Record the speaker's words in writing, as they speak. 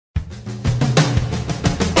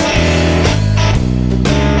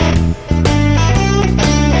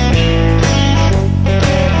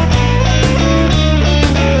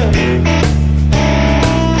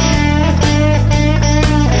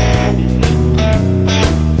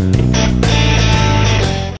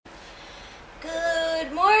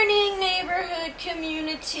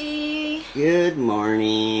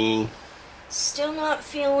not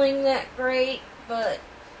feeling that great, but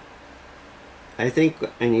I think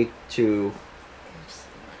I need to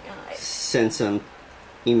send some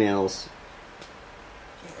emails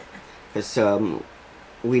because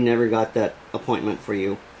we never got that appointment for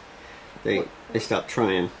you. They stopped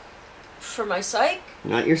trying. For my psych?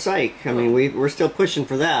 Not your psych. I mean, we're still pushing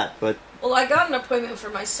for that, but... Well, I got an appointment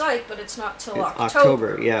for my psych, but it's not till October.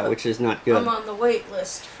 October, yeah, which is not good. I'm on the wait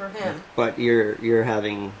list for him. But you're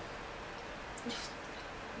having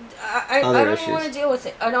I don't want to deal with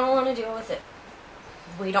it. I don't want to deal with it.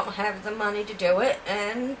 We don't have the money to do it,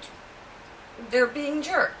 and they're being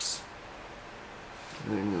jerks.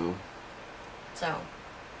 I know. So,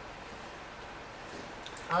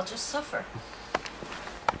 I'll just suffer.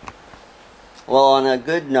 Well, on a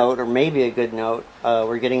good note, or maybe a good note,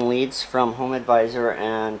 we're getting leads from Home Advisor,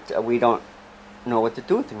 and we don't know what to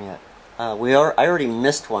do with them yet. I already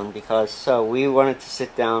missed one because we wanted to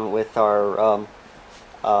sit down with our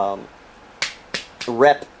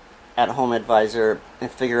rep at Home Advisor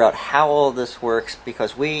and figure out how all this works,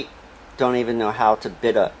 because we don't even know how to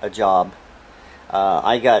bid a job.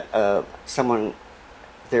 I got someone,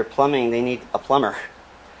 their plumbing, they need a plumber,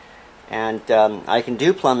 and I can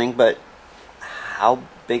do plumbing, but how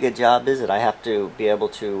big a job is it? I have to be able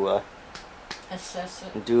to assess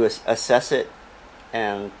it, assess it,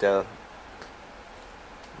 and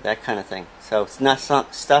that kind of thing. So it's not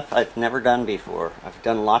stuff I've never done before. I've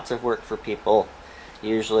done lots of work for people.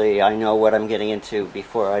 Usually I know what I'm getting into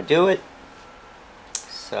before I do it.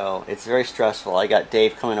 So it's very stressful. I got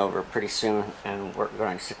Dave coming over pretty soon, and we're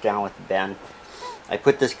going to sit down with Ben. I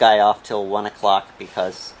put this guy off till 1 o'clock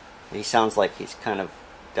because he sounds like he's kind of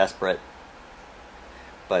desperate.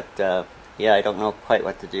 But yeah, I don't know quite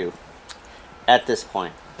what to do at this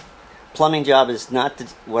point. Plumbing job is not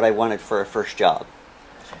what I wanted for a first job.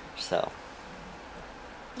 So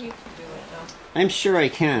you can do it though. I'm sure I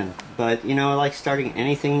can, but you know, like starting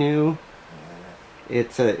anything new,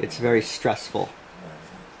 it's very stressful.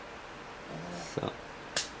 So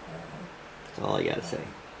that's all I gotta say.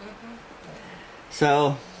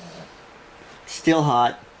 So still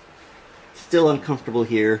hot, still uncomfortable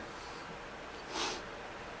here.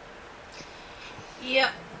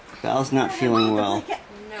 Yep. Val's not feeling well.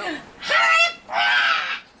 No.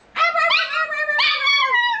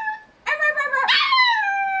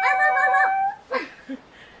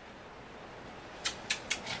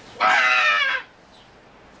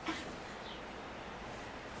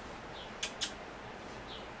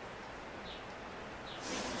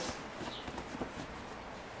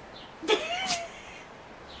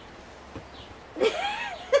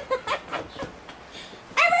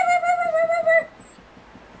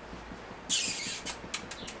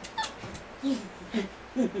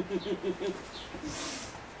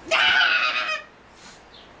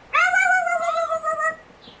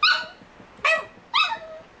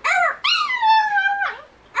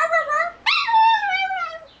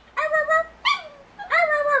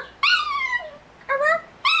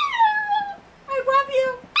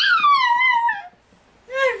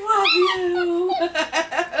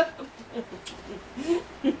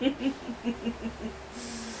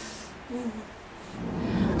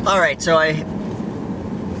 Alright, so I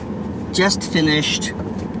just finished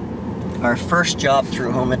our first job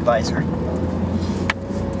through Home Advisor. It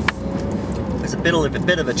was a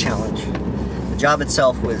bit of a challenge. The job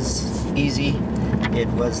itself was easy. It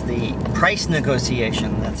was the price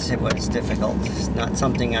negotiation that's what's difficult. It's not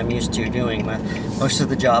something I'm used to doing. Most of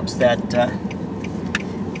the jobs that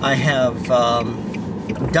I have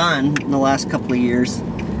done in the last couple of years,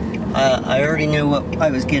 I already knew what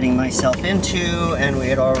I was getting myself into, and we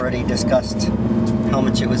had already discussed how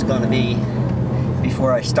much it was going to be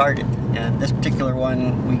before I started. And this particular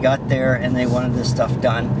one, we got there and they wanted this stuff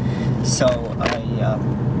done, so I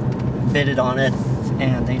bidded on it,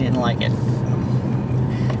 and they didn't like it.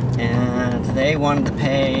 And they wanted to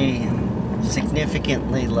pay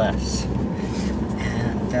significantly less.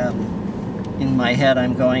 And in my head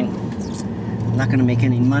I'm going, I'm not going to make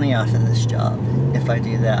any money off of this job if I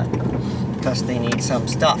do that, because they need some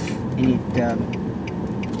stuff. They need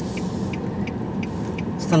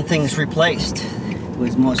some things replaced. It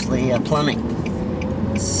was mostly plumbing.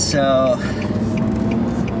 So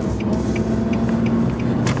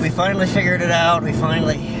we finally figured it out. We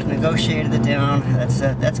finally negotiated it down.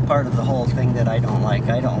 That's part of the whole thing that I don't like.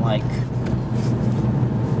 I don't like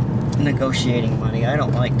negotiating money. I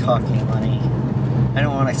don't like talking money. I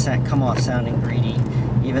don't want to come off sounding greedy,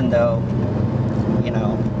 even though, you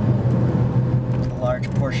know, a large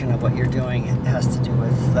portion of what you're doing has to do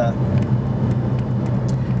with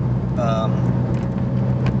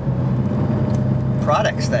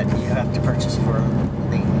products that you have to purchase for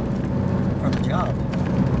the job.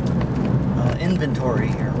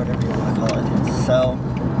 Inventory, or whatever you want to call it. So,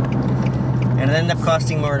 and it ended up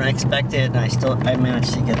costing more than I expected, and I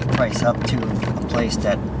managed to get the price up to a place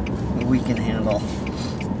that we can handle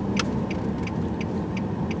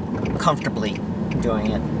comfortably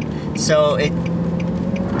doing it. So it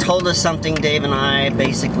told us something, Dave and I,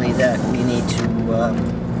 basically, that we need to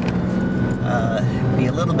be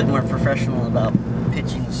a little bit more professional about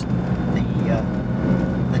pitching the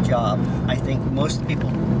job. I think most people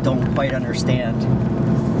don't quite understand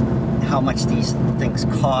how much these things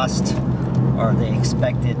cost, or they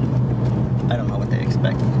expected. I don't know what they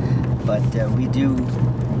expect, but we do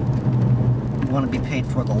want to be paid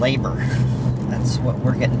for the labor. That's what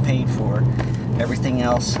we're getting paid for. Everything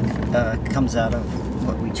else comes out of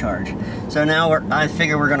what we charge. So now I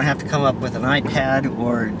figure we're going to have to come up with an iPad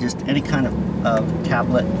or just any kind of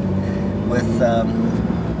tablet with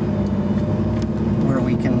where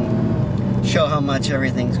we can show how much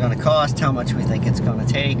everything's going to cost, how much we think it's going to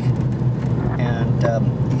take, and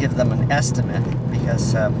give them an estimate,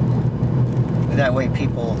 because that way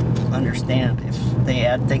people understand if they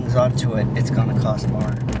add things onto it, it's going to cost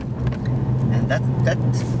more. And that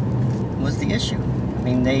was the issue. I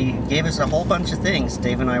mean, they gave us a whole bunch of things,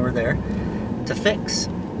 Dave and I were there, to fix,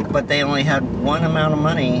 but they only had one amount of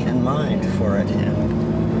money in mind for it, and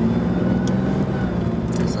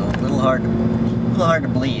so a little hard to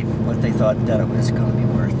believe what they thought that it was going to be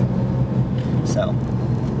worth. So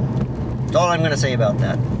that's all I'm going to say about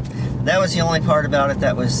that. That was the only part about it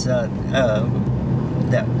that was that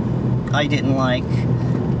I didn't like.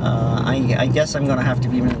 I guess I'm going to have to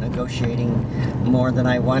be negotiating more than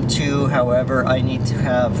I want to. However, I need to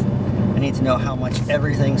know how much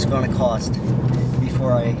everything's going to cost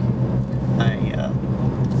before I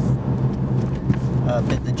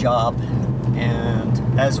bid the job. And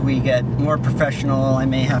as we get more professional, I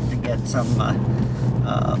may have to get some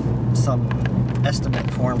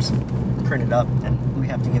estimate forms printed up, and we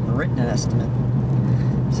have to give them a written estimate.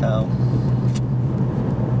 So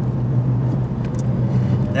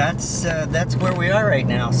that's where we are right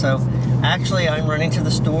now. So actually, I'm running to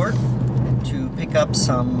the store to pick up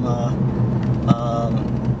some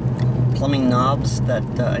plumbing knobs that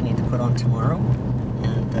I need to put on tomorrow,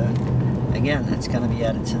 and again, it's going to be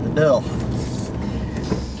added to the bill.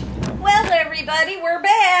 Well, everybody, we're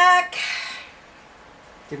back.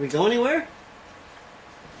 Did we go anywhere?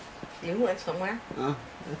 You went somewhere. Oh,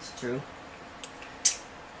 that's true.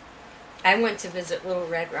 I went to visit Little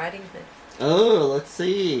Red Riding Hood. Oh, let's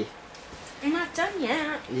see. I'm not done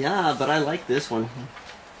yet. Yeah, but I like this one.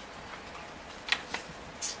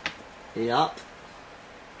 Yup.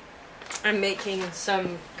 I'm making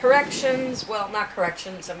some corrections. Well, not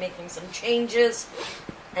corrections. I'm making some changes.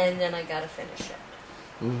 And then I gotta finish it.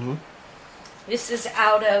 Mm-hmm. This is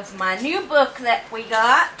out of my new book that we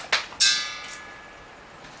got.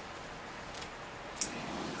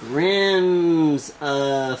 Grimm's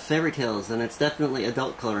Fairy Tales, and it's definitely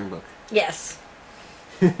adult coloring book. Yes.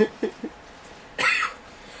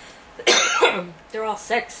 They're all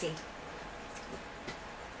sexy.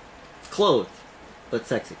 Clothed, but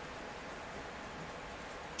sexy.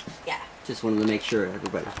 Yeah. Just wanted to make sure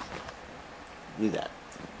everybody knew that.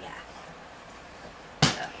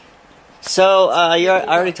 Yeah. So, I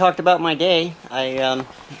already talked about my day. I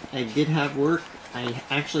did have work. I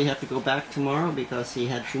actually have to go back tomorrow because he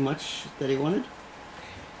had too much that he wanted.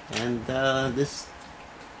 And this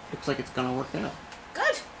looks like it's going to work out.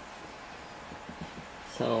 Good.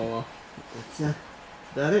 So, that's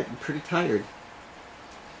about it. I'm pretty tired.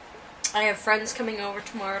 I have friends coming over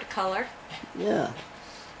tomorrow to color. Yeah.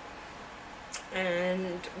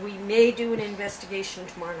 And we may do an investigation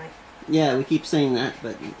tomorrow night. Yeah, we keep saying that,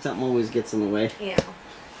 but something always gets in the way. Yeah.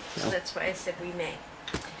 So that's why I said we may.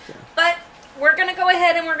 So. But we're going to go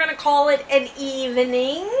ahead and we're going to call it an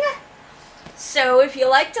evening. So if you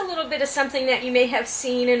liked a little bit of something that you may have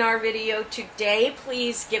seen in our video today,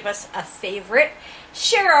 please give us a favorite.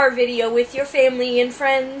 Share our video with your family and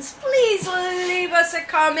friends. Please leave us a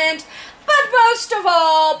comment. But most of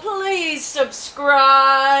all, please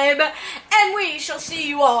subscribe. And we shall see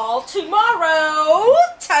you all tomorrow.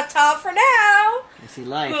 Ta-ta for now. I see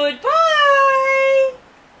life. Goodbye.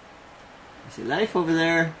 I see life over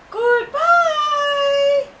there.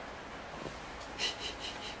 Goodbye.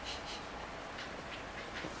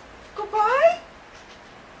 Goodbye?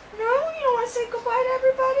 No? You don't want to say goodbye to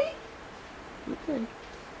everybody? Okay.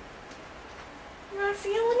 You're not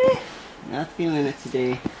feeling it? Not feeling it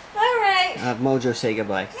today. Alright. Have Mojo say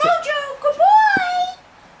goodbye. Mojo, goodbye!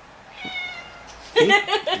 See?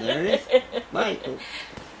 There it is. Bye.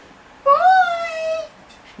 Bye!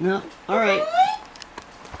 No. All right.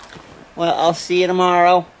 Well, I'll see you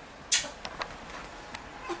tomorrow.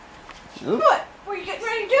 Oop. What? Were you getting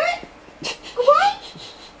ready to do it? Goodbye?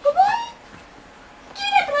 Goodbye? You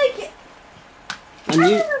didn't like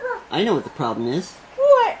it. I know what the problem is.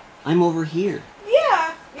 What? I'm over here.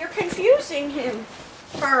 Yeah, you're confusing him.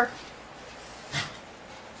 Her.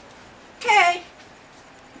 Okay.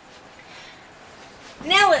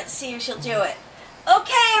 Now let's see if she'll do it.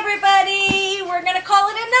 Okay, everybody, we're gonna call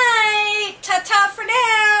it a night. Ta-ta for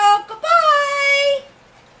now. Goodbye.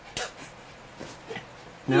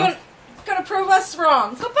 No? You're gonna prove us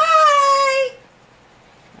wrong. Goodbye.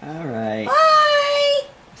 All right. Bye.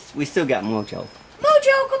 We still got Mojo.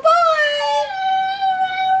 Mojo, goodbye.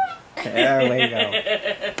 There we go.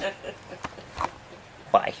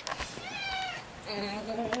 Bye.